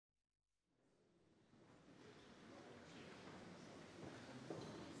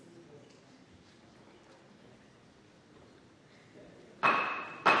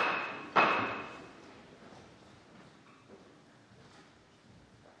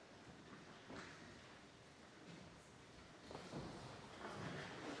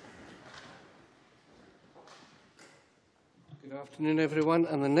Good afternoon, everyone.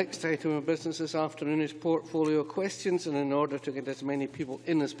 And the next item of business this afternoon is portfolio questions. And in order to get as many people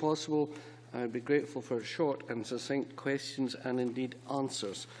in as possible, I would be grateful for short and succinct questions and indeed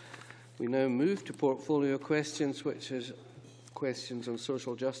answers. We now move to portfolio questions, which is questions on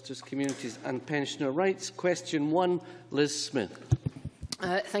social justice, communities and pensioner rights. Question 1, Liz Smith.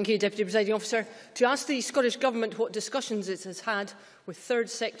 Thank you, Deputy Presiding Officer. To ask the Scottish Government what discussions it has had with third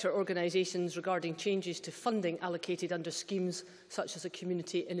sector organisations regarding changes to funding allocated under schemes such as a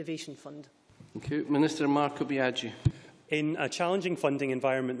Community Innovation Fund. Thank you. Minister Marco Biaggi. In a challenging funding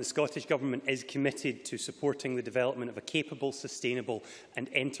environment, the Scottish Government is committed to supporting the development of a capable, sustainable and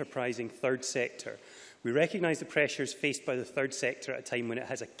enterprising third sector. We recognise the pressures faced by the third sector at a time when it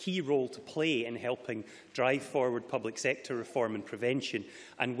has a key role to play in helping drive forward public sector reform and prevention,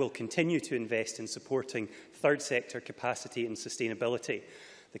 and will continue to invest in supporting third sector capacity and sustainability.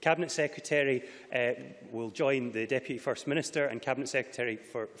 The Cabinet Secretary will join the Deputy First Minister and Cabinet Secretary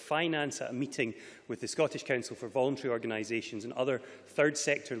for Finance at a meeting with the Scottish Council for Voluntary Organisations and other third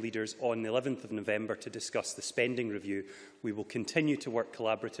sector leaders on the 11th of November to discuss the spending review. We will continue to work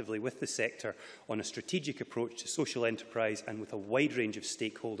collaboratively with the sector on a strategic approach to social enterprise and with a wide range of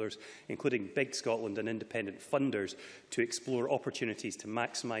stakeholders, including Big Scotland and independent funders, to explore opportunities to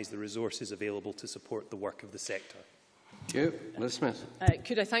maximise the resources available to support the work of the sector. Thank you. Liz Smith.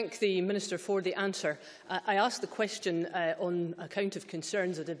 Could I thank the Minister for the answer? I asked the question on account of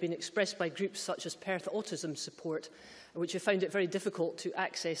concerns that have been expressed by groups such as Perth Autism Support, which have found it very difficult to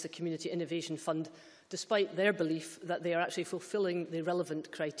access the Community Innovation Fund, despite their belief that they are actually fulfilling the relevant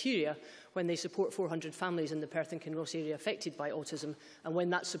criteria when they support 400 families in the Perth and Kinross area affected by autism, and when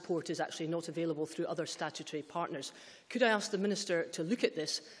that support is actually not available through other statutory partners. Could I ask the Minister to look at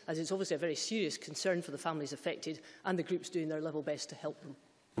this, as it's obviously a very serious concern for the families affected and the groups doing their level best to help them?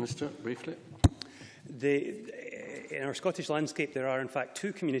 Minister, briefly. In our Scottish landscape, there are in fact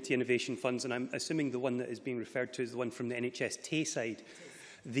two community innovation funds, and I'm assuming the one that is being referred to is the one from the NHS Tayside.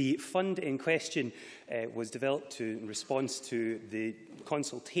 The fund in question was developed in response to the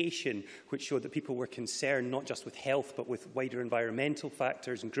consultation, which showed that people were concerned not just with health but with wider environmental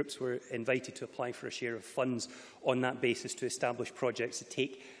factors, and groups were invited to apply for a share of funds on that basis to establish projects to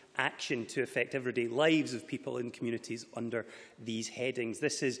take action to affect everyday lives of people in communities under these headings.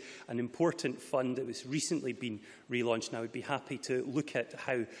 This is an important fund that has recently been relaunched, and I would be happy to look at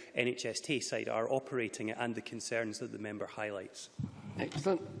how NHS Tayside are operating it and the concerns that the member highlights.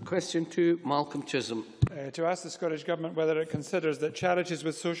 Excellent. Question 2, Malcolm Chisholm. To ask the Scottish Government whether it considers that charities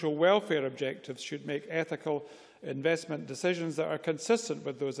with social welfare objectives should make ethical investment decisions that are consistent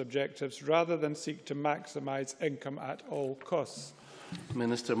with those objectives, rather than seek to maximise income at all costs.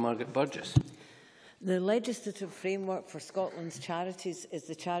 Minister Margaret Burgess. The legislative framework for Scotland's charities is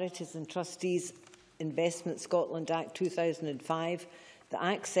the Charities and Trustees Investment Scotland Act 2005. The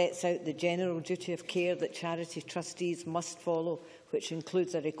Act sets out the general duty of care that charity trustees must follow, which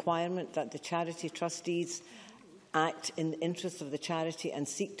includes a requirement that the charity trustees act in the interests of the charity and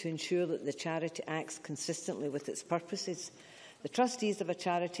seek to ensure that the charity acts consistently with its purposes. The trustees of a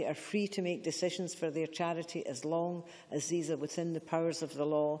charity are free to make decisions for their charity as long as these are within the powers of the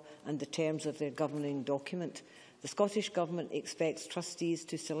law and the terms of their governing document. The Scottish Government expects trustees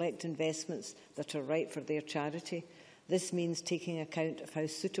to select investments that are right for their charity. This means taking account of how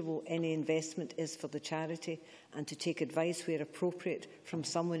suitable any investment is for the charity and to take advice where appropriate from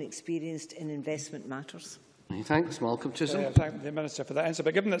someone experienced in investment matters. Thanks, Malcolm Chisholm. I thank the Minister for that answer.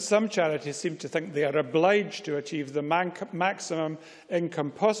 But given that some charities seem to think they are obliged to achieve the maximum income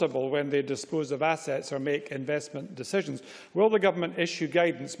possible when they dispose of assets or make investment decisions, will the Government issue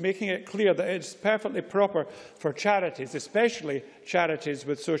guidance making it clear that it is perfectly proper for charities, especially charities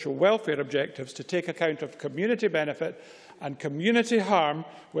with social welfare objectives, to take account of community benefit and community harm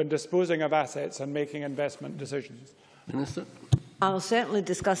when disposing of assets and making investment decisions? Minister. I'll certainly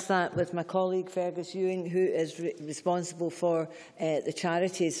discuss that with my colleague Fergus Ewing, who is responsible for the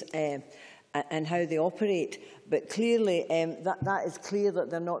charities and how they operate. But clearly, that is clear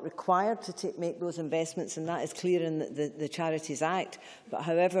that they're not required to make those investments, and that is clear in the Charities Act. But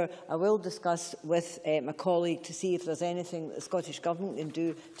however, I will discuss with my colleague to see if there's anything that the Scottish Government can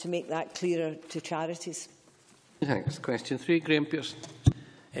do to make that clearer to charities. Thanks. Question 3, Graeme Pearson.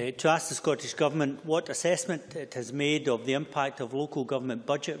 To ask the Scottish Government what assessment it has made of the impact of local government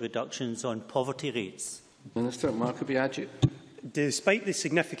budget reductions on poverty rates. Minister Marco Biaggi. Despite the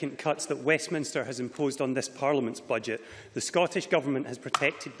significant cuts that Westminster has imposed on this Parliament's budget, the Scottish Government has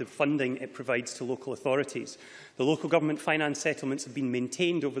protected the funding it provides to local authorities. The local government finance settlements have been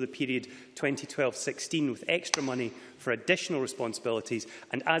maintained over the period 2012-16 with extra money for additional responsibilities,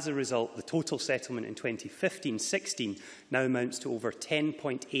 and as a result, the total settlement in 2015-16 now amounts to over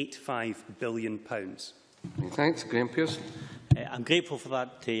 £10.85 billion. Thanks. Graeme Pearson. I'm grateful for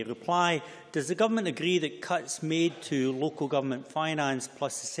that reply. Does the Government agree that cuts made to local government finance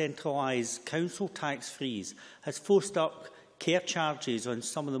plus the centralised council tax freeze has forced up care charges on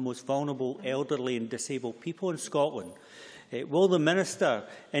some of the most vulnerable elderly and disabled people in Scotland? Will the Minister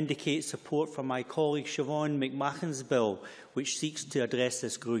indicate support for my colleague Siobhan McMahon's bill, which seeks to address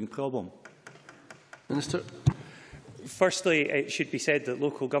this growing problem? Minister. Firstly, it should be said that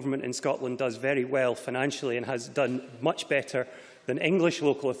local government in Scotland does very well financially and has done much better than English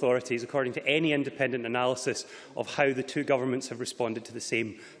local authorities, according to any independent analysis of how the two governments have responded to the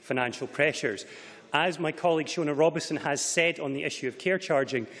same financial pressures. As my colleague Shona Robison has said on the issue of care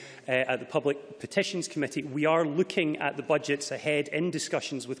charging at the Public Petitions Committee, we are looking at the budgets ahead in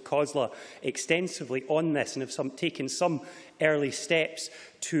discussions with COSLA extensively on this and have taken some early steps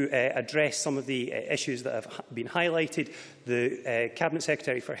to address some of the issues that have been highlighted. The Cabinet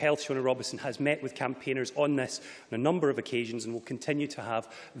Secretary for Health, Shona Robison, has met with campaigners on this on a number of occasions and will continue to have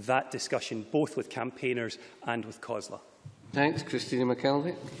that discussion both with campaigners and with COSLA. Thanks. Christina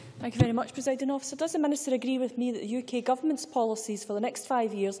McKelvey. Thank you very much, Presiding Officer. Does the Minister agree with me that the UK Government's policies for the next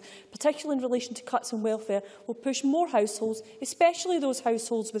 5 years, particularly in relation to cuts on welfare, will push more households, especially those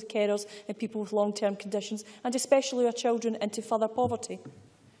households with carers and people with long-term conditions, and especially our children, into further poverty?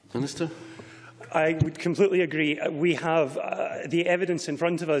 Minister. I would completely agree. We have the evidence in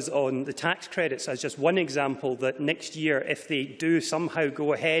front of us on the tax credits as just one example that next year, if they do somehow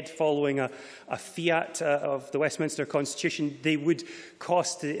go ahead following a fiat of the Westminster Constitution, they would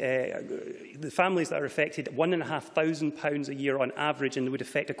cost the families that are affected £1,500 a year on average, and they would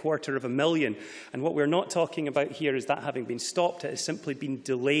affect £250,000. And what we're not talking about here is that having been stopped, it has simply been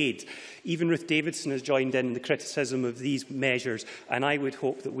delayed. Even Ruth Davidson has joined in the criticism of these measures, and I would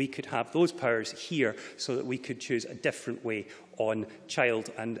hope that we could have those powers here so that we could choose a different way on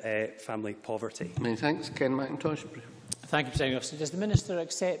child and family poverty. Many thanks. Ken McIntosh. Thank you, Presiding Officer. Does the Minister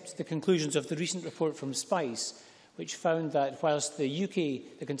accept the conclusions of the recent report from SPICE, which found that whilst the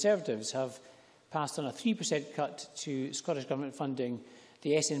the Conservatives, have passed on a 3% cut to Scottish Government funding,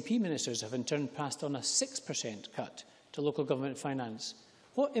 the SNP ministers have in turn passed on a 6% cut to local government finance?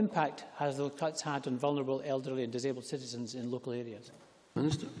 What impact have those cuts had on vulnerable elderly and disabled citizens in local areas?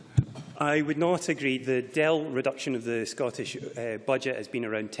 Minister. I would not agree. The DEL reduction of the Scottish budget has been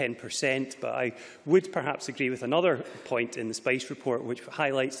around 10%, but I would perhaps agree with another point in the SPICE report, which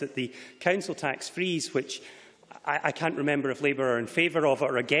highlights that the council tax freeze, which I can't remember if Labour are in favour of it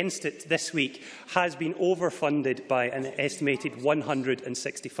or against it this week, has been overfunded by an estimated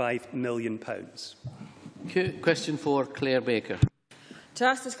 £165 million. Question 4, Claire Baker. To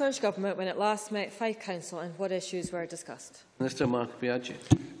ask the Scottish Government when it last met Fife Council and what issues were discussed. Minister Mark Biaggi.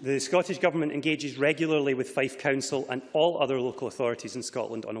 The Scottish Government engages regularly with Fife Council and all other local authorities in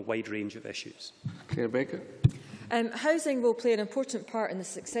Scotland on a wide range of issues. Claire Baker. Housing will play an important part in the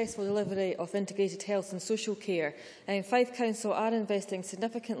successful delivery of integrated health and social care. Fife Council are investing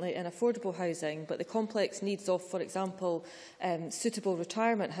significantly in affordable housing, but the complex needs of, for example, suitable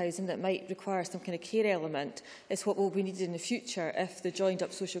retirement housing that might require some kind of care element is what will be needed in the future if the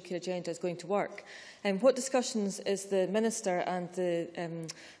joined-up social care agenda is going to work. What discussions is the Minister and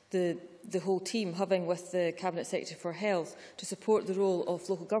the whole team having with the Cabinet Secretary for Health to support the role of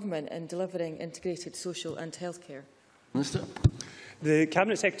local government in delivering integrated social and health care? Minister. The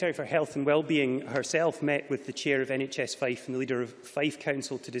Cabinet Secretary for Health and Wellbeing herself met with the Chair of NHS Fife and the Leader of Fife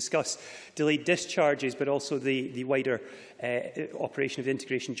Council to discuss delayed discharges, but also the wider operation of the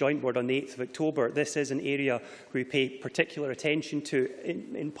Integration Joint Board on the 8th of October. This is an area we pay particular attention to,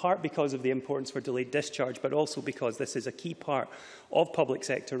 in part because of the importance for delayed discharge, but also because this is a key part of public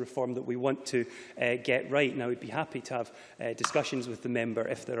sector reform that we want to get right. And I would be happy to have discussions with the member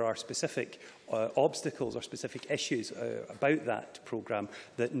if there are specific obstacles or specific issues about that programme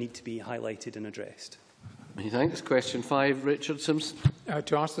that need to be highlighted and addressed. Many thanks. Question 5, Richard Simpson.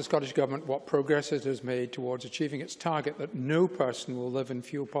 To ask the Scottish Government what progress it has made towards achieving its target that no person will live in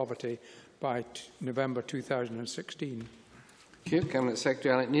fuel poverty by November 2016. Thank you. Cabinet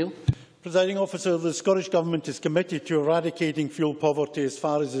Secretary Alec Neil. Presiding Officer, the Scottish Government is committed to eradicating fuel poverty as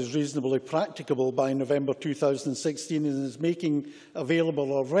far as is reasonably practicable by November 2016 and is making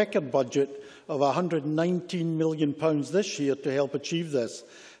available a record budget of £119 million this year to help achieve this.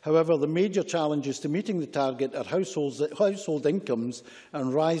 However, the major challenges to meeting the target are household incomes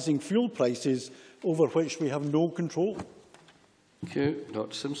and rising fuel prices, over which we have no control. Thank you.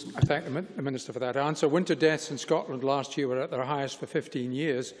 Dr Simpson. I thank the Minister for that answer. Winter deaths in Scotland last year were at their highest for 15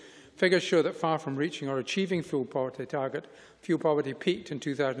 years. Figures show that far from reaching or achieving fuel poverty target, fuel poverty peaked in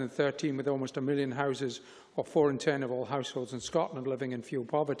 2013 with almost 1 million houses, or 4 in 10 of all households in Scotland, living in fuel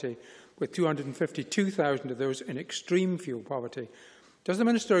poverty, with 252,000 of those in extreme fuel poverty. Does the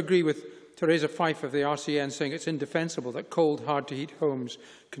Minister agree with Theresa Fife of the RCN saying it's indefensible that cold, hard-to-heat homes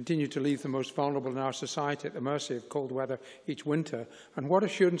continue to leave the most vulnerable in our society at the mercy of cold weather each winter? And what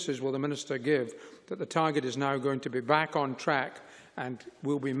assurances will the Minister give that the target is now going to be back on track and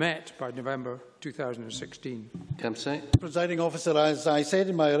will be met by November 2016? Presiding Officer, as I said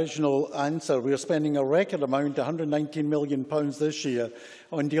in my original answer, we are spending a record amount, £119 million this year,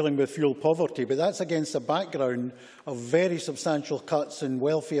 on dealing with fuel poverty, but that's against a background of very substantial cuts in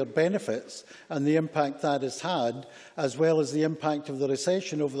welfare benefits and the impact that has had, as well as the impact of the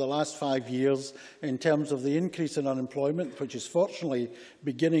recession over the last 5 years in terms of the increase in unemployment, which is fortunately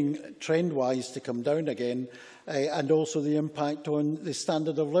beginning trend-wise to come down again, and also the impact on the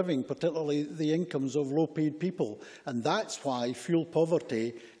standard of living, particularly the incomes of low-paid people. And that's why fuel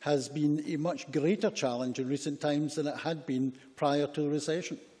poverty has been a much greater challenge in recent times than it had been prior to the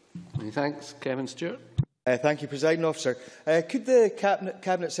recession. Many thanks. Kevin Stewart. Thank you, Presiding Officer. Could the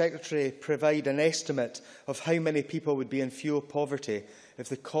Cabinet Secretary provide an estimate of how many people would be in fuel poverty if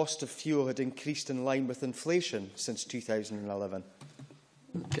the cost of fuel had increased in line with inflation since 2011?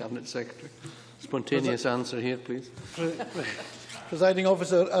 Cabinet Secretary. Spontaneous answer here, please. Presiding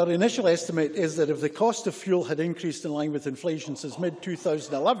Officer, our initial estimate is that if the cost of fuel had increased in line with inflation since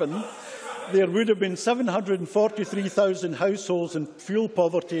mid-2011, there would have been 743,000 households in fuel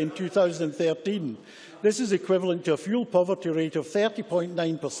poverty in 2013. This is equivalent to a fuel poverty rate of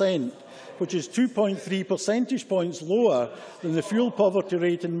 30.9%, which is 2.3 percentage points lower than the fuel poverty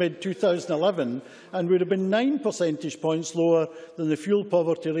rate in mid-2011 and would have been 9 percentage points lower than the fuel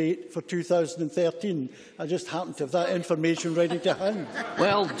poverty rate for 2013. I just happen to have that information ready to hand.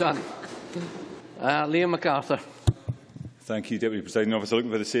 Well done. Liam MacArthur. Thank you, Deputy Presiding Officer.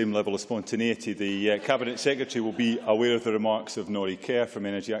 Looking for the same level of spontaneity, the Cabinet Secretary will be aware of the remarks of Norrie Kerr from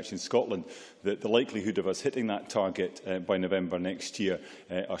Energy Action Scotland that the likelihood of us hitting that target by November next year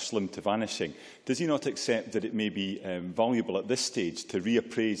are slim to vanishing. Does he not accept that it may be valuable at this stage to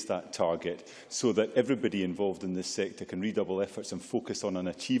reappraise that target so that everybody involved in this sector can redouble efforts and focus on an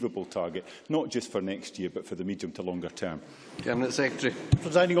achievable target, not just for next year but for the medium to longer term? Cabinet Secretary.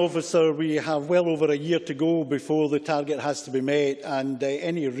 Presiding Officer, we have well over a year to go before the target has to be met, and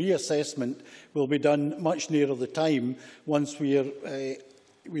any reassessment will be done much nearer the time once we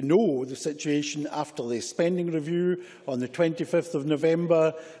know the situation after the spending review on the 25th of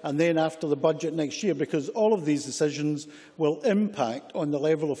November and then after the budget next year, because all of these decisions will impact on the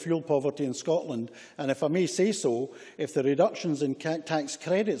level of fuel poverty in Scotland. And if I may say so, if the reductions in tax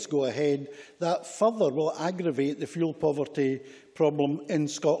credits go ahead, that further will aggravate the fuel poverty problem in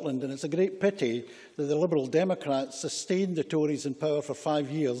Scotland. And it's a great pity that the Liberal Democrats sustained the Tories in power for 5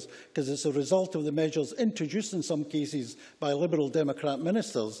 years, because it's a result of the measures introduced in some cases by Liberal Democrat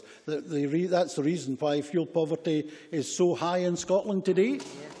ministers that's the reason why fuel poverty is so high in Scotland today.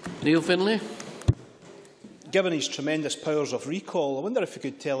 Neil Findlay. Given his tremendous powers of recall, I wonder if he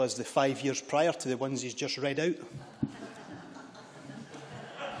could tell us the 5 years prior to the ones he's just read out.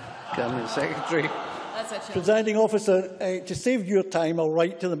 Cabinet Secretary. Presiding Officer, to save your time, I'll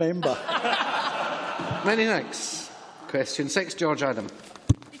write to the member. Many thanks. Question 6, George Adam.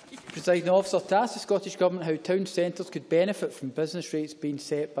 Presiding Officer, to ask the Scottish Government how town centres could benefit from business rates being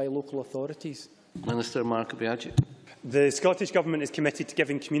set by local authorities. Minister Mark Biaggi. The Scottish Government is committed to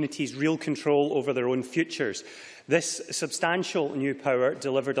giving communities real control over their own futures. This substantial new power,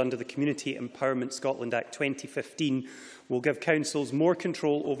 delivered under the Community Empowerment Scotland Act 2015, will give councils more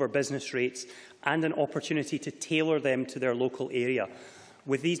control over business rates and an opportunity to tailor them to their local area.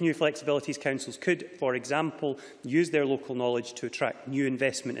 With these new flexibilities, councils could, for example, use their local knowledge to attract new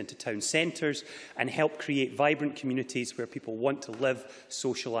investment into town centres and help create vibrant communities where people want to live,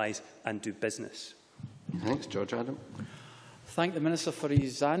 socialise and do business. Thanks, George Adam. Thank the Minister for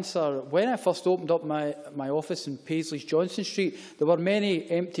his answer. When I first opened up my office in Paisley's Johnson Street, there were many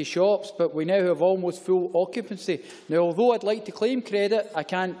empty shops, but we now have almost full occupancy. Now, although I'd like to claim credit, I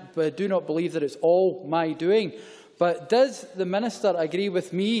do not believe that it's all my doing. But does the Minister agree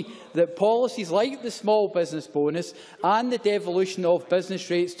with me that policies like the small business bonus and the devolution of business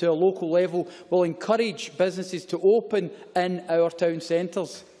rates to a local level will encourage businesses to open in our town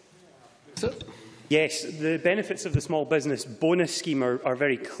centres? Yes, the benefits of the small business bonus scheme are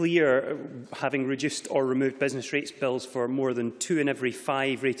very clear, having reduced or removed business rates bills for more than 2 in every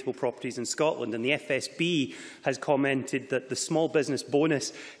 5 rateable properties in Scotland. And the FSB has commented that the small business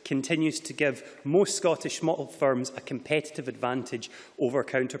bonus continues to give most Scottish small firms a competitive advantage over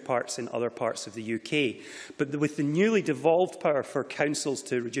counterparts in other parts of the UK. But with the newly devolved power for councils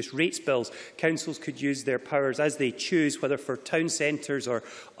to reduce rates bills, councils could use their powers as they choose, whether for town centres or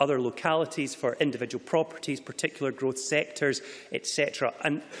other localities, for individual properties, particular growth sectors, etc.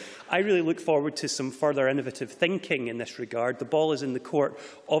 And I really look forward to some further innovative thinking in this regard. The ball is in the court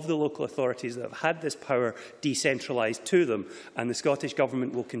of the local authorities that have had this power decentralised to them, and the Scottish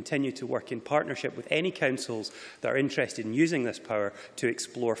Government will continue to work in partnership with any councils that are interested in using this power to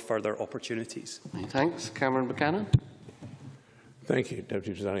explore further opportunities. Thanks. Cameron Buchanan. Thank you,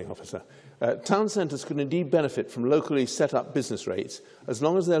 Deputy Presiding Officer. Town centres can indeed benefit from locally set up business rates as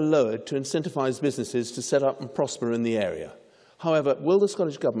long as they are lowered to incentivise businesses to set up and prosper in the area. However, will the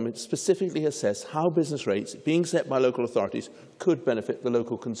Scottish Government specifically assess how business rates being set by local authorities could benefit the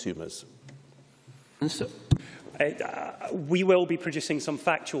local consumers? We will be producing some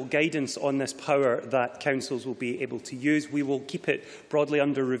factual guidance on this power that councils will be able to use. We will keep it broadly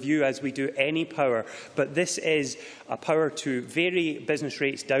under review as we do any power, but this is a power to vary business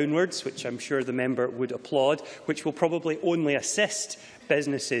rates downwards, which I'm sure the member would applaud, which will probably only assist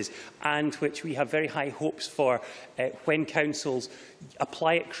businesses and which we have very high hopes for when councils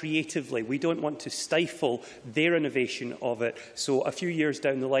apply it creatively. We don't want to stifle their innovation of it. So a few years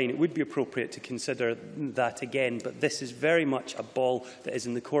down the line, it would be appropriate to consider that again. But this is very much a ball that is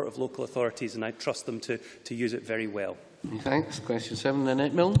in the court of local authorities, and I trust them to use it very well. Thanks. Question 7,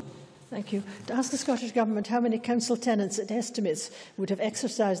 Annette Milne. Thank you. To ask the Scottish Government how many council tenants it estimates would have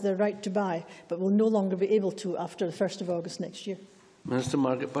exercised their right to buy but will no longer be able to after the 1st of August next year. Minister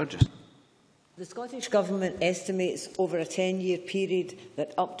Margaret Burgess. The Scottish Government estimates over a 10-year period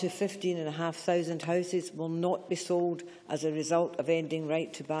that up to 15,500 houses will not be sold as a result of ending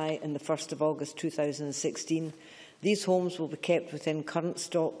right to buy on the 1st of August 2016. These homes will be kept within current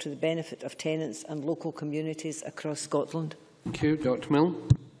stock to the benefit of tenants and local communities across Scotland. Thank you. Dr Milne.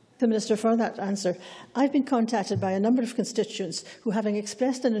 The Minister for that answer. I've been contacted by a number of constituents who, having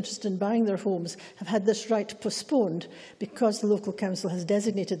expressed an interest in buying their homes, have had this right postponed because the local council has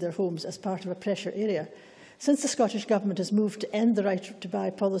designated their homes as part of a pressure area. Since the Scottish Government has moved to end the right to buy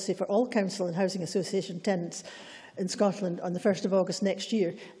policy for all council and housing association tenants in Scotland on the 1st of August next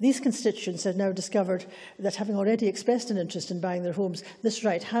year, these constituents have now discovered that, having already expressed an interest in buying their homes, this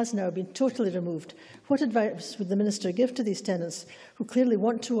right has now been totally removed. What advice would the Minister give to these tenants who clearly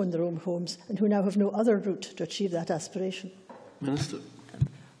want to own their own homes and who now have no other route to achieve that aspiration? Minister.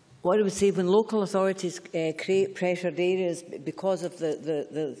 What I would say, when local authorities create pressured areas because of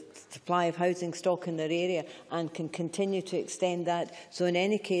the supply of housing stock in their area and can continue to extend that, so in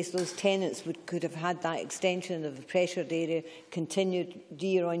any case those tenants could have had that extension of the pressured area continued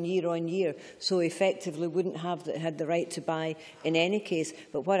year on year on year, so effectively wouldn't have had the right to buy in any case.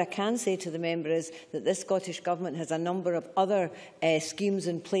 But what I can say to the member is that this Scottish Government has a number of other schemes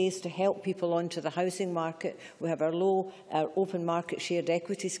in place to help people onto the housing market. We have our open market shared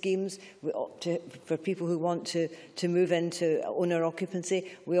equity scheme for people who want to move into owner occupancy.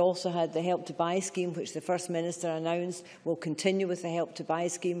 We also had the Help to Buy scheme, which the First Minister announced will continue with the Help to Buy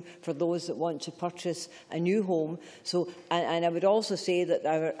scheme for those that want to purchase a new home. So, and I would also say that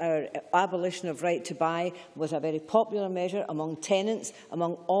our abolition of right to buy was a very popular measure among tenants,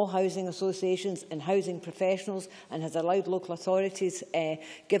 among all housing associations and housing professionals, and has allowed local authorities,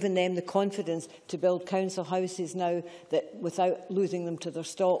 given them the confidence to build council houses now that without losing them to their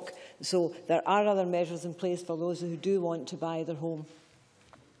stock. So there are other measures in place for those who do want to buy their home.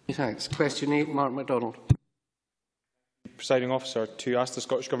 Thanks. Question 8, Mark MacDonald. Presiding Officer, to ask the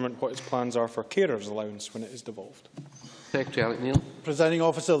Scottish Government what its plans are for carers allowance when it is devolved. Secretary Alec Neil. Presiding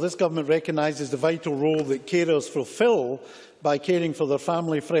Officer, this Government recognises the vital role that carers fulfil by caring for their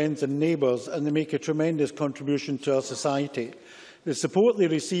family, friends and neighbours, and they make a tremendous contribution to our society. The support they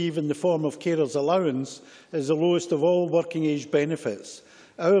receive in the form of carers allowance is the lowest of all working age benefits.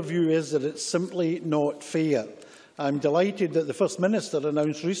 Our view is that it's simply not fair. I am delighted that the First Minister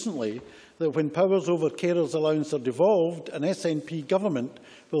announced recently that when powers over carers allowance are devolved, an SNP government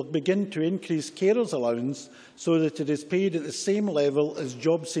will begin to increase carers allowance so that it is paid at the same level as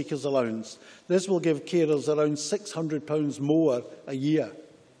job seekers allowance. This will give carers around £600 more a year.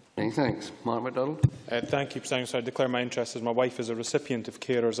 Many thanks. Mark MacDonald. Thank you, Presiding Officer. I declare my interest as my wife is a recipient of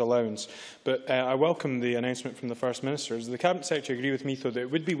carers allowance. But I welcome the announcement from the First Minister. Does the Cabinet Secretary agree with me, though, that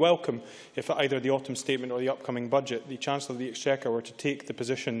it would be welcome if at either the autumn statement or the upcoming budget, the Chancellor of the Exchequer were to take the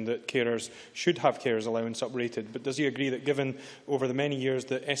position that carers should have carers allowance uprated? But does he agree that, given over the many years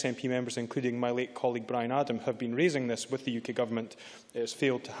that SNP members, including my late colleague Brian Adam, have been raising this with the UK Government, it has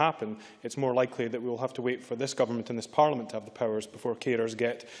failed to happen, it's more likely that we will have to wait for this Government and this Parliament to have the powers before carers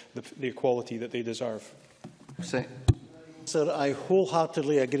get the equality that they deserve? Sir, I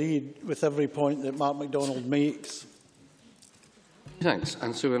wholeheartedly agree with every point that Mark MacDonald makes. Thanks.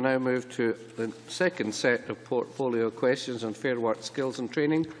 And so we'll now move to the second set of portfolio questions on Fair Work skills and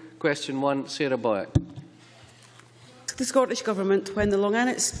training. Question 1, Sarah Boyack. The Scottish Government, when the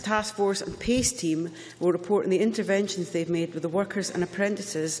Longannet Task Force and PACE team will report on the interventions they've made with the workers and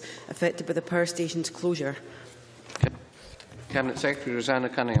apprentices affected by the power station's closure. Cabinet Secretary Rosanna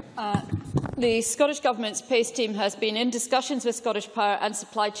Cunningham. The Scottish Government's PACE team has been in discussions with Scottish Power and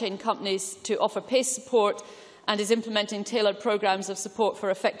supply chain companies to offer PACE support and is implementing tailored programmes of support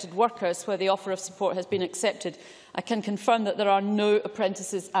for affected workers where the offer of support has been accepted. I can confirm that there are no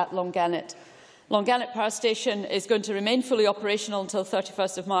apprentices at Longannet. Longannet Power Station is going to remain fully operational until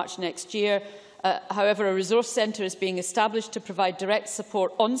 31st of March next year. However, a resource centre is being established to provide direct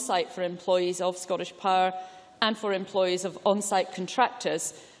support on-site for employees of Scottish Power and for employees of on-site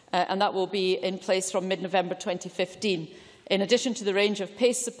contractors, and that will be in place from mid-November 2015. In addition to the range of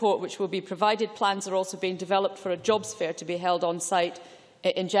PACE support which will be provided, plans are also being developed for a jobs fair to be held on-site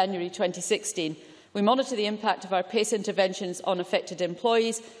in January 2016. We monitor the impact of our PACE interventions on affected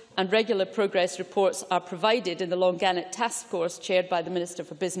employees, and regular progress reports are provided in the Longannet Task Force chaired by the Minister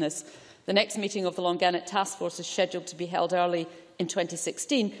for Business. The next meeting of the Longannet Task Force is scheduled to be held early in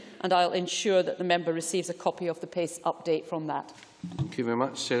 2016, and I'll ensure that the member receives a copy of the PACE update from that. Thank you very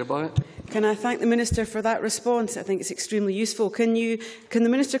much. Sarah Boyack. Can I thank the Minister for that response? I think it's extremely useful. Can the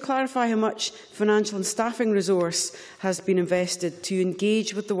Minister clarify how much financial and staffing resource has been invested to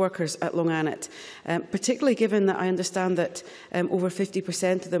engage with the workers at Longannet, particularly given that I understand that over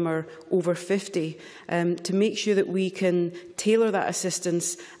 50% of them are over 50, to make sure that we can tailor that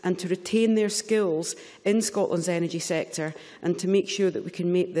assistance and to retain their skills in Scotland's energy sector, and to make sure that we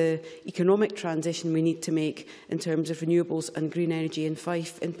can make the economic transition we need to make in terms of renewables and green energy in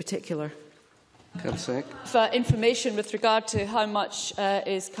Fife in particular? For information with regard to how much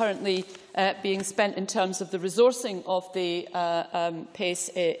is currently being spent in terms of the resourcing of the PACE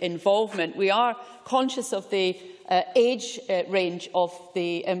involvement, we are conscious of the age range of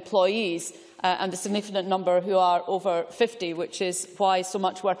the employees and the significant number who are over 50, which is why so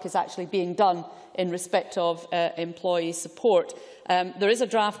much work is actually being done in respect of employee support. There is a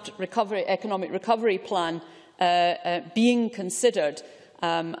draft economic recovery plan being considered,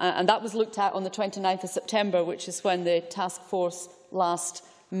 and that was looked at on the 29th of September, which is when the task force last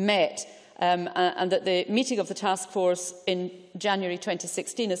met, and that the meeting of the task force in January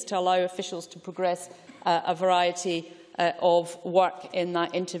 2016 is to allow officials to progress a variety of work in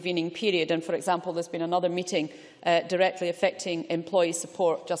that intervening period. And, for example, there's been another meeting directly affecting employee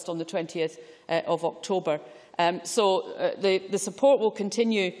support just on the 20th of October. So the support will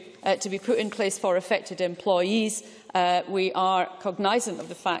continue to be put in place for affected employees. We are cognisant of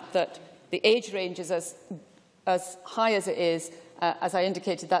the fact that the age range is as high as it is. As I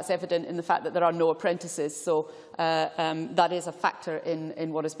indicated, that's evident in the fact that there are no apprentices. So that is a factor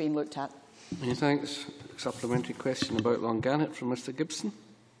in what is being looked at. Many thanks. Supplementary question about Longannet from Mr Gibson.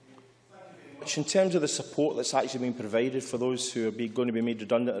 In terms of the support that's actually being provided for those who are going to be made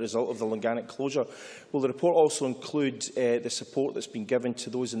redundant as a result of the Longannet closure, will the report also include the support that's been given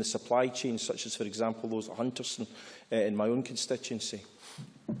to those in the supply chain, such as, for example, those at Hunterston in my own constituency?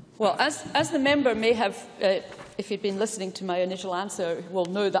 Well, as the member may have, if he'd been listening to my initial answer, will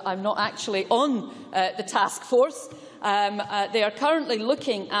know that I'm not actually on the task force. They are currently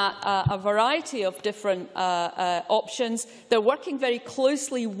looking at a variety of different options. They're working very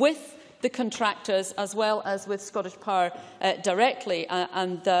closely with the contractors as well as with Scottish Power directly,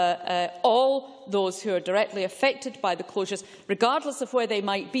 and all those who are directly affected by the closures, regardless of where they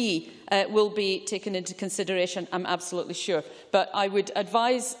might be, will be taken into consideration, I'm absolutely sure. But I would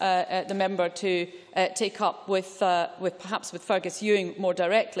advise the member to take up perhaps with Fergus Ewing more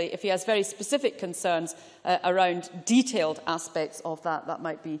directly, if he has very specific concerns around detailed aspects of that. That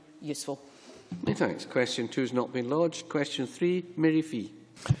might be useful. Many thanks. Question 2 has not been lodged. Question 3, Mary Fee.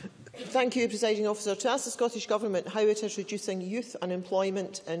 Thank you, Presiding Officer. To ask the Scottish Government how it is reducing youth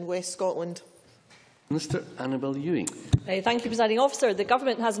unemployment in West Scotland. Minister Annabel Ewing. Thank you, Presiding Officer. The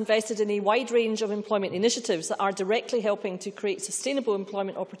Government has invested in a wide range of employment initiatives that are directly helping to create sustainable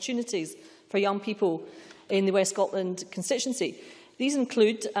employment opportunities for young people in the West Scotland constituency. These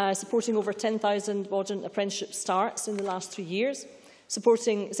include supporting over 10,000 modern apprenticeship starts in the last 3 years,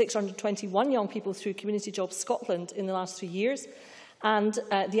 supporting 621 young people through Community Jobs Scotland in the last 3 years, and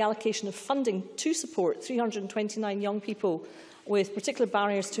the allocation of funding to support 329 young people with particular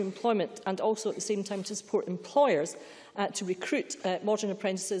barriers to employment, and also at the same time to support employers to recruit modern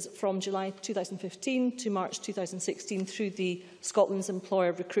apprentices from July 2015 to March 2016 through the Scotland's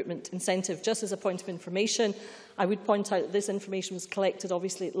Employer Recruitment Incentive. Just as a point of information, I would point out that this information was collected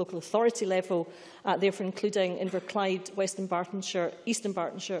obviously at local authority level, therefore including Inverclyde, Western Bartonshire, Eastern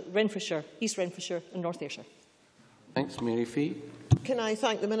Bartonshire, Renfrewshire, East Renfrewshire and North Ayrshire. Thanks, Mary Fee. Can I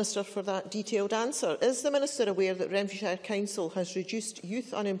thank the Minister for that detailed answer? Is the Minister aware that Renfrewshire Council has reduced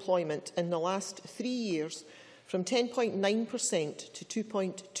youth unemployment in the last 3 years from 10.9% to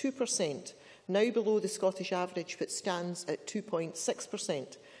 2.2%, now below the Scottish average, which stands at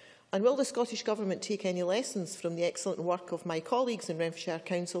 2.6%? And will the Scottish Government take any lessons from the excellent work of my colleagues in Renfrewshire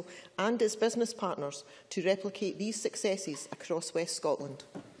Council and its business partners to replicate these successes across West Scotland?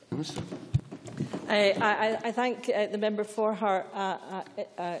 Minister. I thank the member for her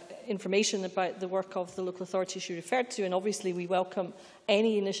information about the work of the local authority she referred to, and obviously we welcome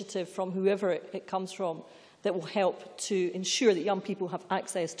any initiative from whoever it comes from that will help to ensure that young people have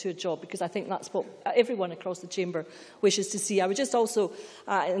access to a job, because I think that's what everyone across the chamber wishes to see. I would just also,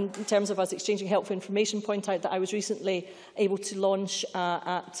 in terms of us exchanging helpful information, point out that I was recently able to launch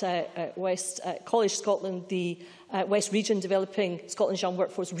at West College Scotland the West Region Developing Scotland's Young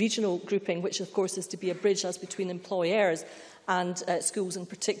Workforce Regional Grouping, which of course is to be a bridge as between employers and schools in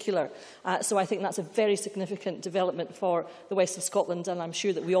particular. So I think that's a very significant development for the West of Scotland, and I'm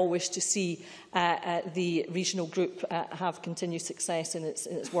sure that we all wish to see the regional group have continued success in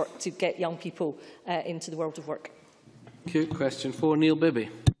its work to get young people into the world of work. Thank you. Question 4, Neil Bibby.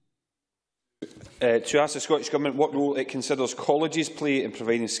 To ask the Scottish Government what role it considers colleges play in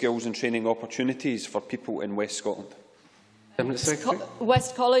providing skills and training opportunities for people in West Scotland.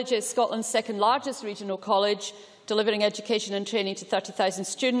 West College is Scotland's second largest regional college, delivering education and training to 30,000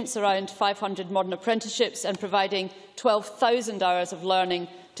 students, around 500 modern apprenticeships and providing 12,000 hours of learning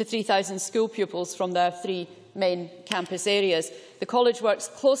to 3,000 school pupils from their 3 main campus areas. The college works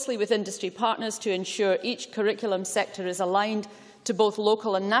closely with industry partners to ensure each curriculum sector is aligned to both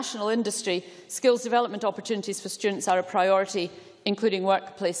local and national industry. Skills development opportunities for students are a priority, including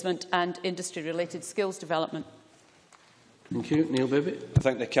work placement and industry-related skills development. Thank you. Neil Bibby. I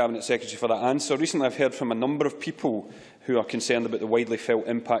thank the Cabinet Secretary for that answer. Recently I've heard from a number of people who are concerned about the widely felt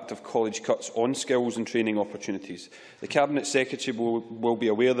impact of college cuts on skills and training opportunities. The Cabinet Secretary will be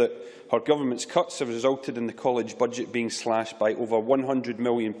aware that her government's cuts have resulted in the college budget being slashed by over £100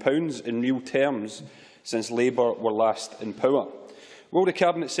 million in real terms since Labour were last in power. Will the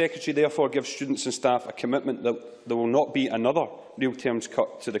Cabinet Secretary therefore give students and staff a commitment that there will not be another real terms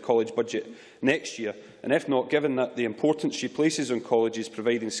cut to the college budget next year? And if not, given that the importance she places on colleges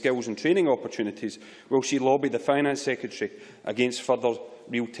providing skills and training opportunities, will she lobby the Finance Secretary against further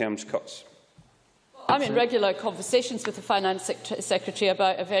real terms cuts? I'm in regular conversations with the Finance Secretary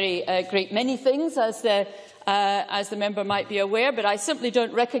about a very great many things, as the member might be aware, but I simply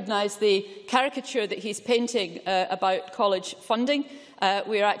don't recognise the caricature that he's painting about college funding.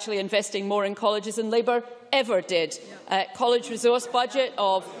 We are actually investing more in colleges than Labour ever did. College resource budget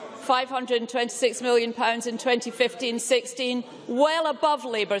of £526 million in 2015-16, well above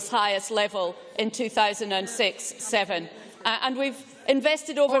Labour's highest level in 2006-07. And we've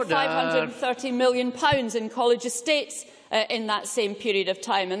invested over £530 million in college estates in that same period of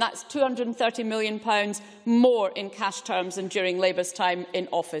time, and that's £230 million more in cash terms than during Labour's time in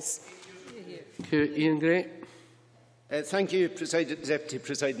office. Thank you. Ian Gray. Thank you, Deputy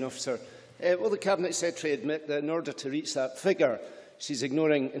Presiding Officer. Will the Cabinet Secretary admit that in order to reach that figure, she's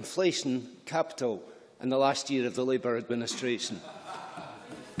ignoring inflation, capital and the last year of the Labour administration?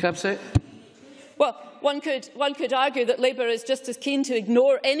 Cabinet. Well, one could argue that Labour is just as keen to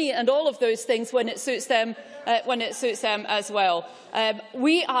ignore any and all of those things when it suits them as well.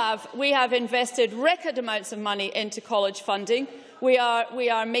 We have invested record amounts of money into college funding. We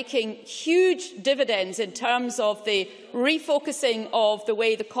are making huge dividends in terms of the refocusing of the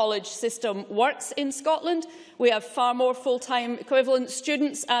way the college system works in Scotland. We have far more full-time equivalent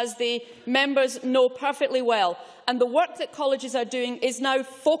students, as the members know perfectly well. And the work that colleges are doing is now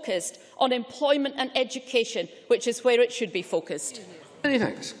focused on employment and education, which is where it should be focused. Many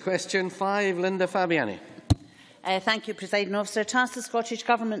thanks. Question 5, Linda Fabiani. Thank you, Presiding Officer. To ask the Scottish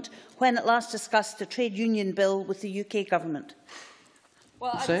Government when it last discussed the trade union bill with the UK Government.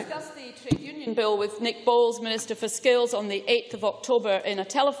 Well, I discussed the trade union bill with Nick Bowles, Minister for Skills, on the 8th of October in a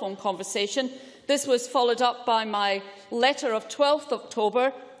telephone conversation. This was followed up by my letter of 12th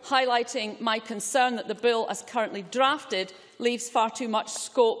October, highlighting my concern that the bill, as currently drafted, leaves far too much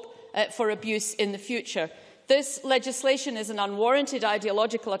scope for abuse in the future. This legislation is an unwarranted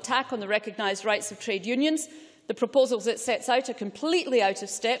ideological attack on the recognised rights of trade unions. The proposals it sets out are completely out of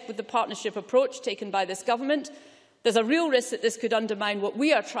step with the partnership approach taken by this government. There's a real risk that this could undermine what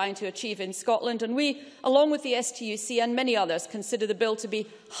we are trying to achieve in Scotland, and we, along with the STUC and many others, consider the bill to be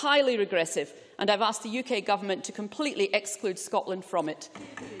highly regressive, and I've asked the UK Government to completely exclude Scotland from it.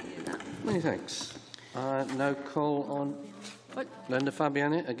 Many thanks. Now call on Linda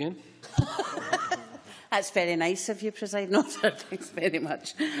Fabiani again. That's very nice of you, Presiding Officer. Thanks very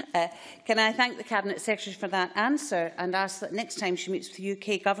much. Can I thank the Cabinet Secretary for that answer and ask that next time she meets with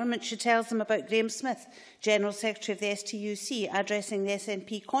the UK Government, she tells them about Graeme Smith, General Secretary of the STUC, addressing the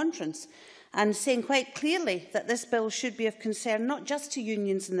SNP conference and saying quite clearly that this bill should be of concern not just to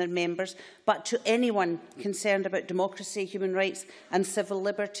unions and their members, but to anyone concerned about democracy, human rights and civil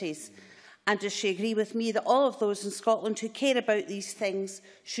liberties. And does she agree with me that all of those in Scotland who care about these things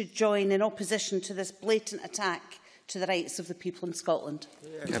should join in opposition to this blatant attack to the rights of the people in Scotland?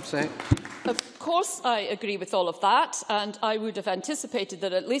 Of course I agree with all of that, and I would have anticipated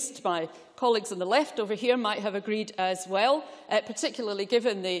that at least my colleagues on the left over here might have agreed as well, particularly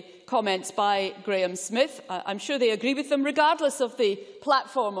given the comments by Graeme Smith. I'm sure they agree with them regardless of the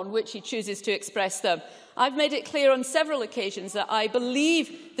platform on which he chooses to express them. I've made it clear on several occasions that I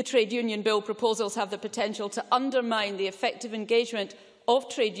believe the trade union bill proposals have the potential to undermine the effective engagement of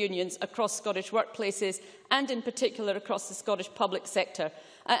trade unions across Scottish workplaces and in particular across the Scottish public sector.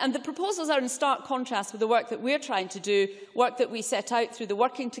 And the proposals are in stark contrast with the work that we're trying to do, work that we set out through the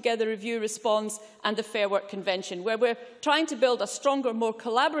Working Together Review Response and the Fair Work Convention, where we're trying to build a stronger, more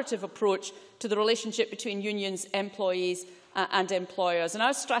collaborative approach to the relationship between unions, employees and employers. And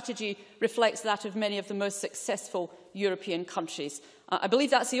our strategy reflects that of many of the most successful European countries. I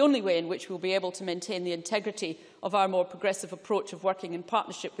believe that's the only way in which we'll be able to maintain the integrity of our more progressive approach of working in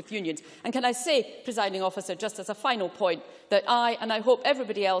partnership with unions. And can I say, Presiding Officer, just as a final point, that I, and I hope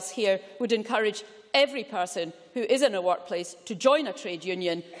everybody else here, would encourage every person who is in a workplace to join a trade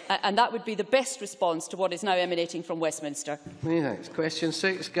union, and that would be the best response to what is now emanating from Westminster. Many thanks. Question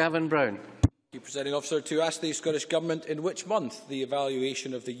 6, Gavin Brown. Thank you, Presiding Officer. To ask the Scottish Government in which month the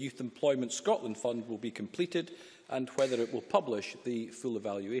evaluation of the Youth Employment Scotland Fund will be completed and whether it will publish the full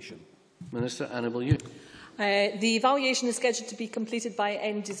evaluation. Minister Annabel Yu. The evaluation is scheduled to be completed by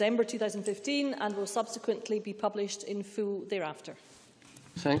end December 2015 and will subsequently be published in full thereafter.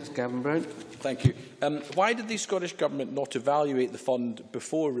 Thanks, Gavin Brown. Thank you. Why did the Scottish Government not evaluate the fund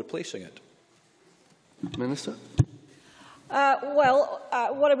before replacing it? Minister. What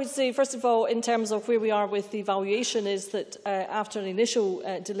I would say, first of all, in terms of where we are with the evaluation, is that after an initial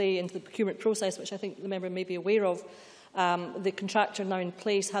delay into the procurement process, which I think the member may be aware of, the contractor now in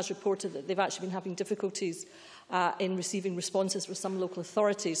place has reported that they've actually been having difficulties in receiving responses from some local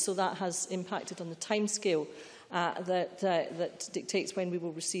authorities, so that has impacted on the timescale that dictates when we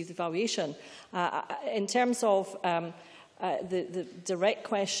will receive the evaluation. In terms of the direct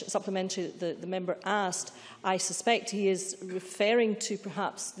question, supplementary that the member asked, I suspect he is referring to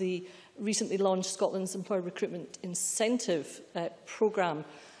perhaps the recently launched Scotland's Employer Recruitment Incentive programme,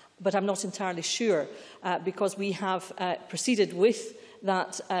 but I'm not entirely sure because we have proceeded with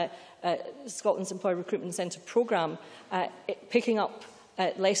that Scotland's Employer Recruitment Incentive programme, picking up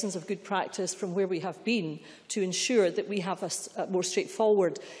lessons of good practice from where we have been to ensure that we have a more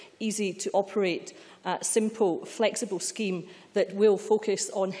straightforward, easy to operate, simple, flexible scheme that will focus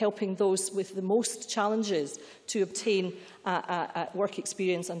on helping those with the most challenges to obtain work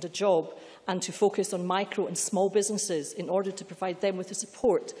experience and a job, and to focus on micro and small businesses in order to provide them with the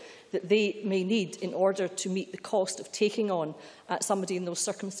support that they may need in order to meet the cost of taking on somebody in those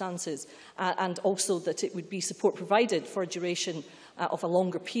circumstances, and also that it would be support provided for a duration of a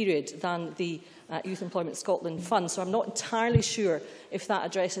longer period than the Youth Employment Scotland Fund. So I'm not entirely sure if that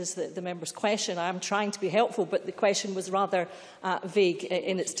addresses the member's question. I am trying to be helpful, but the question was rather vague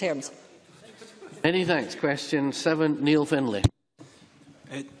in its terms. Many thanks. Question 7, Neil Findlay.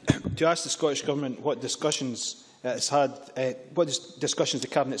 To ask the Scottish Government what discussions it's had, discussions the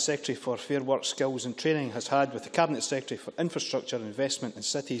Cabinet Secretary for Fair Work, Skills and Training has had with the Cabinet Secretary for Infrastructure and Investment in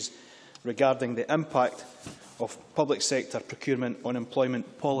Cities regarding the impact of public sector procurement on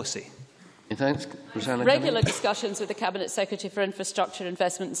employment policy. Thanks. Regular discussions with the Cabinet Secretary for Infrastructure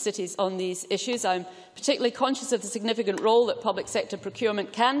Investment in Cities on these issues. I'm particularly conscious of the significant role that public sector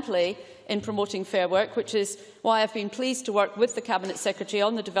procurement can play in promoting fair work, which is why I've been pleased to work with the Cabinet Secretary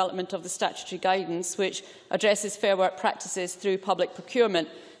on the development of the statutory guidance which addresses fair work practices through public procurement.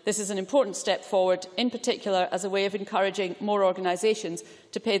 This is an important step forward, in particular as a way of encouraging more organisations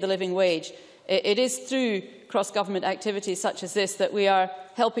to pay the living wage. It is through cross-government activities such as this that we are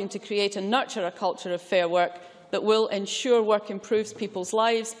helping to create and nurture a culture of fair work that will ensure work improves people's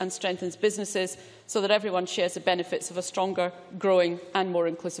lives and strengthens businesses so that everyone shares the benefits of a stronger, growing and more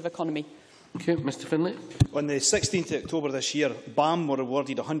inclusive economy. Okay, Mr Finlay. On the 16th of October this year, BAM were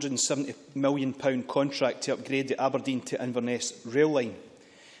awarded a £170 million contract to upgrade the Aberdeen to Inverness rail line.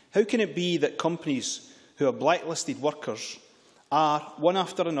 How can it be that companies who have blacklisted workers are, one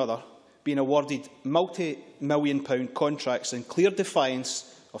after another, being awarded multi-million-pound contracts in clear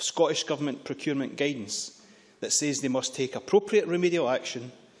defiance of Scottish Government procurement guidance that says they must take appropriate remedial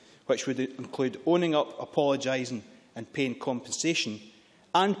action, which would include owning up, apologising and paying compensation,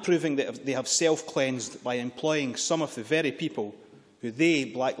 and proving that they have self-cleansed by employing some of the very people who they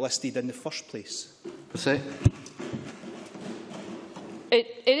blacklisted in the first place?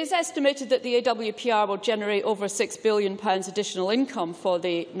 It is estimated that the AWPR will generate over £6 billion additional income for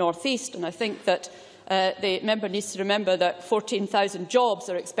the North East, and I think that the member needs to remember that 14,000 jobs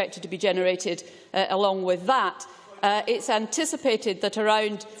are expected to be generated along with that. It's anticipated that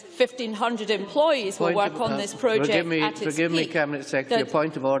around 1,500 employees will work on this project at its peak. Forgive me, Cabinet Secretary. A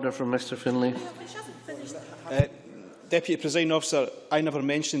point of order from Mr Finlay. Deputy Presiding Officer, I never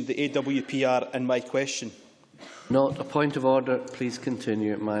mentioned the AWPR in my question. Not a point of order. Please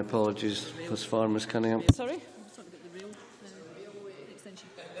continue. My apologies, Ms Farmer Cunningham. Sorry?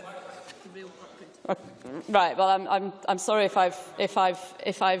 Right. Well, I'm sorry if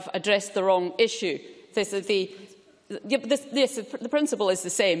I've addressed the wrong issue. The principle is the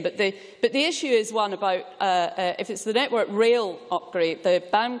same, but the issue is one about if it's the Network Rail upgrade, the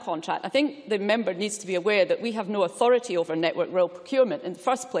BAM contract. I think the member needs to be aware that we have no authority over Network Rail procurement in the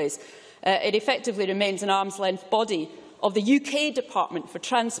first place. It effectively remains an arm's-length body of the UK Department for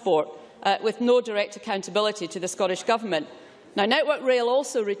Transport, with no direct accountability to the Scottish Government. Now, Network Rail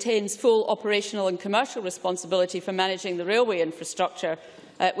also retains full operational and commercial responsibility for managing the railway infrastructure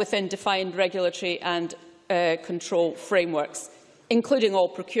within defined regulatory and control frameworks, including all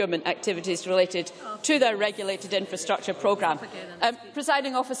procurement activities related to their regulated infrastructure programme.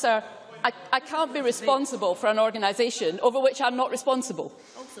 Presiding Officer, I can't be responsible for an organisation over which I'm not responsible.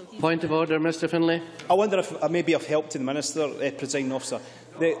 Point of order, Mr Finlay. I wonder if I may be of help to the Minister, Presiding Officer.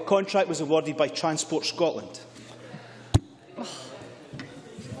 The contract was awarded by Transport Scotland.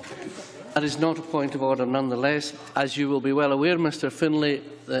 That is not a point of order nonetheless. As you will be well aware, Mr Finlay,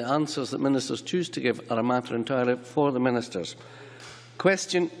 the answers that ministers choose to give are a matter entirely for the ministers.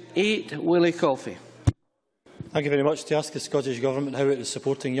 Question 8, Willie Coffey. Thank you very much. To ask the Scottish Government how it is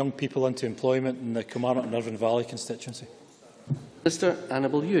supporting young people into employment in the Kilmarnock and Irvine Valley constituency. Mr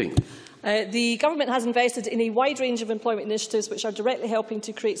Annabel Ewing. The Government has invested in a wide range of employment initiatives which are directly helping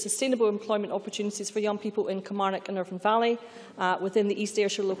to create sustainable employment opportunities for young people in Kilmarnock and Irvine Valley within the East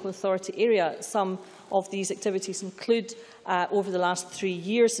Ayrshire Local Authority area. Some of these activities include, over the last 3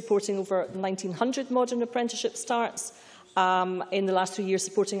 years, supporting over 1,900 modern apprenticeship starts, in the last 3 years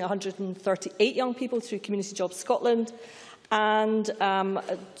supporting 138 young people through Community Jobs Scotland, and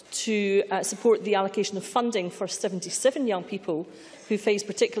to support the allocation of funding for 77 young people who face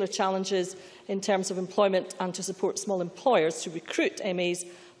particular challenges in terms of employment, and to support small employers to recruit MAs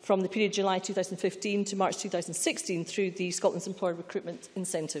from the period July 2015 to March 2016 through the Scotland's Employer Recruitment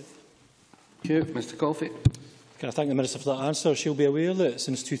Incentive. Thank you. Mr Coffey. Can I thank the Minister for that answer? She'll be aware that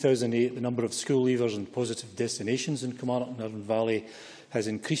since 2008 the number of school leavers and positive destinations in Kilmarnock and Irvine Valley has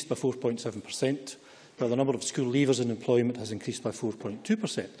increased by 4.7%, while the number of school leavers in employment has increased by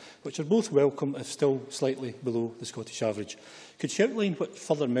 4.2%, which are both welcome if still slightly below the Scottish average. Could she outline what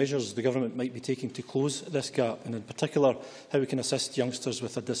further measures the Government might be taking to close this gap, and in particular how we can assist youngsters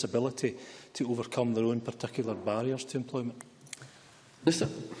with a disability to overcome their own particular barriers to employment? Minister.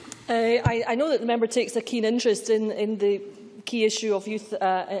 I know that the member takes a keen interest in the key issue of youth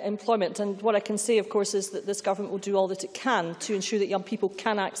employment, and what I can say, of course, is that this Government will do all that it can to ensure that young people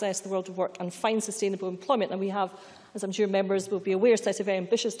can access the world of work and find sustainable employment, and we have as I'm sure members will be aware, set a very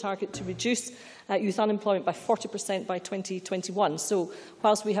ambitious target to reduce youth unemployment by 40% by 2021. So,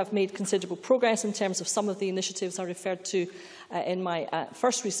 whilst we have made considerable progress in terms of some of the initiatives I referred to in my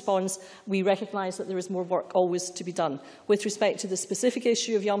first response, we recognise that there is more work always to be done. With respect to the specific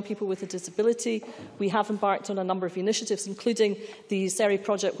issue of young people with a disability, we have embarked on a number of initiatives, including the SERI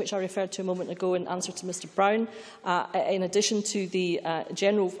project, which I referred to a moment ago in answer to Mr Brown. In addition to the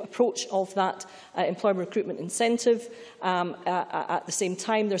general approach of that employment recruitment incentive, at the same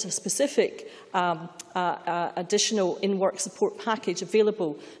time, there's a specific additional in-work support package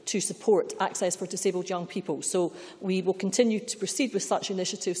available to support access for disabled young people. So we will continue to proceed with such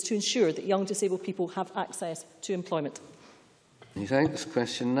initiatives to ensure that young disabled people have access to employment. Many thanks.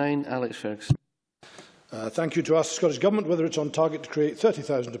 Question 9, Alex Ferguson. Thank you. To ask the Scottish Government whether it's on target to create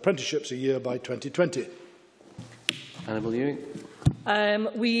 30,000 apprenticeships a year by 2020. Honourable Ewing.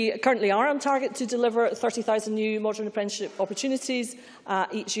 We currently are on target to deliver 30,000 new modern apprenticeship opportunities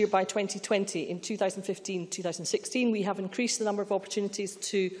each year by 2020. In 2015-2016, we have increased the number of opportunities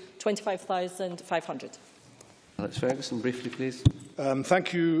to 25,500. Alex Ferguson, briefly, please.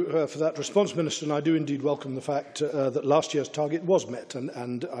 Thank you for that response, Minister, and I do indeed welcome the fact that last year's target was met,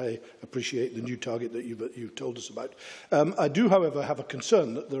 and I appreciate the new target that you've told us about. I do, however, have a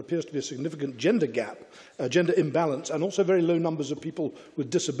concern that there appears to be a significant gender gap, gender imbalance, and also very low numbers of people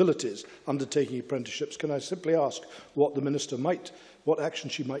with disabilities undertaking apprenticeships. Can I simply ask what the Minister what action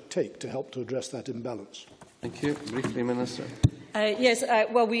she might take to help to address that imbalance? Thank you. Briefly, Minister. Yes,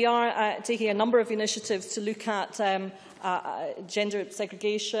 well, we are taking a number of initiatives to look at gender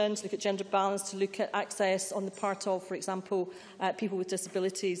segregation, to look at gender balance, to look at access on the part of, for example, people with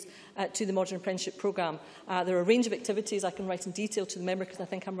disabilities to the Modern Apprenticeship Programme. There are a range of activities I can write in detail to the member because I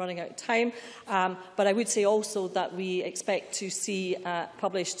think I'm running out of time. But I would say also that we expect to see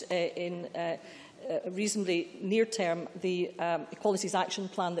published in reasonably near term the Equalities Action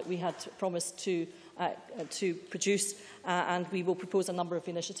Plan that we had promised to produce, and we will propose a number of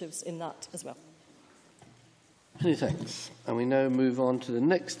initiatives in that as well. Many thanks. And we now move on to the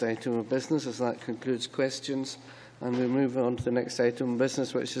next item of business, as that concludes questions. And we move on to the next item of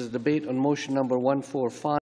business, which is a debate on motion number 145.